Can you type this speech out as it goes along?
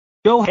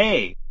Oh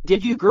hey,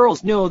 did you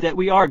girls know that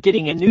we are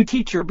getting a new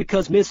teacher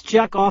because Miss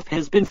Jackoff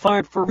has been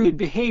fired for rude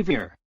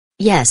behavior?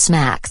 Yes,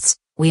 Max,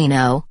 we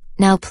know.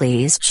 Now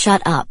please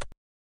shut up.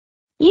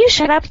 You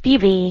shut up,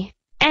 Phoebe.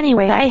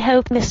 Anyway, I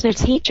hope this new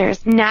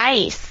teacher's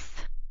nice.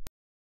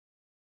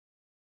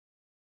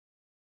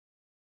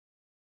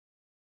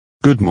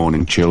 Good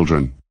morning,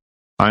 children.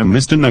 I am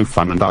Mr. No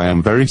Fun and I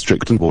am very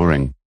strict and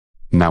boring.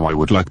 Now I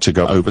would like to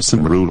go over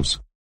some rules.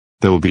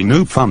 There will be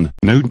no fun,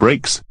 no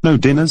breaks, no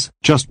dinners,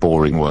 just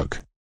boring work.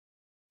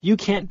 You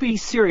can't be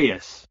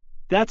serious.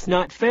 That's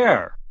not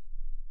fair.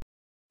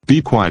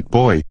 Be quiet,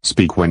 boy,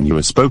 speak when you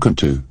are spoken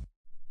to.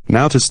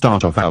 Now to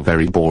start off our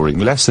very boring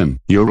lesson,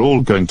 you're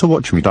all going to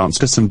watch me dance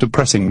to some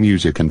depressing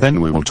music and then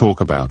we will talk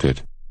about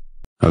it.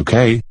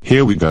 Okay,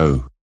 here we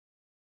go.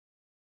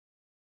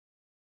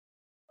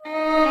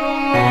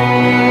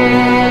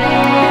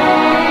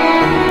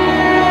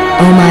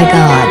 Oh my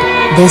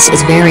god, this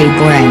is very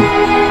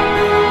boring.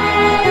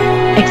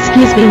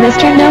 Excuse me,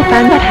 Mr. No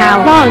Fun, but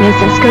how long is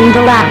this going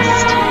to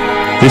last?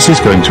 This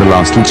is going to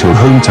last until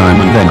home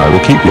time and then I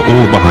will keep you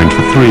all behind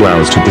for 3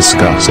 hours to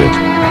discuss it.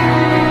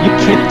 You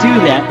can't do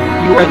that.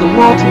 You are the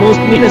world's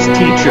most meanest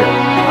teacher.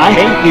 I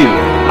hate you.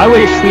 I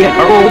wish we had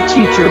our old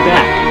teacher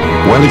back.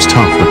 Well, it's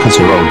tough because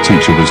your old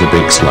teacher was a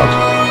big slut.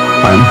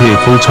 I am here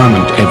full time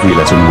and every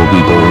lesson will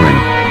be boring.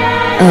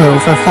 Oh,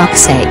 for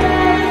fuck's sake.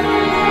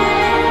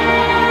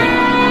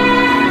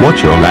 Watch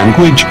your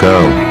language,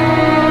 girl.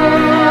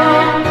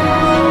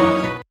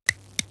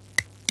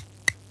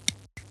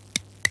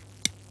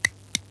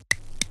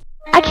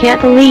 I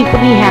can't believe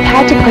that we have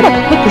had to put up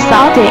with this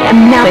all day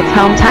and now it's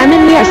home time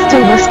and we are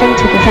still listening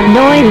to this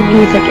annoying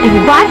music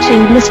and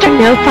watching Mr.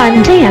 No Fun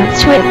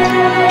dance to it.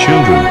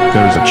 Children,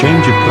 there is a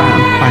change of plan.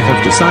 I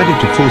have decided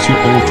to force you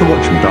all to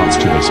watch me dance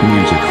to this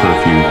music for a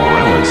few more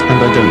hours and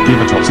I don't give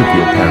a toss if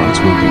your parents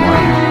will be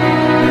worried.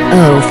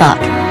 Oh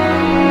fuck.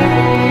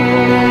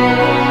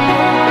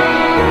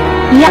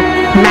 Yep,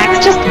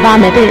 Max just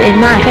vomited in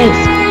my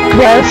face.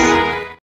 Gross.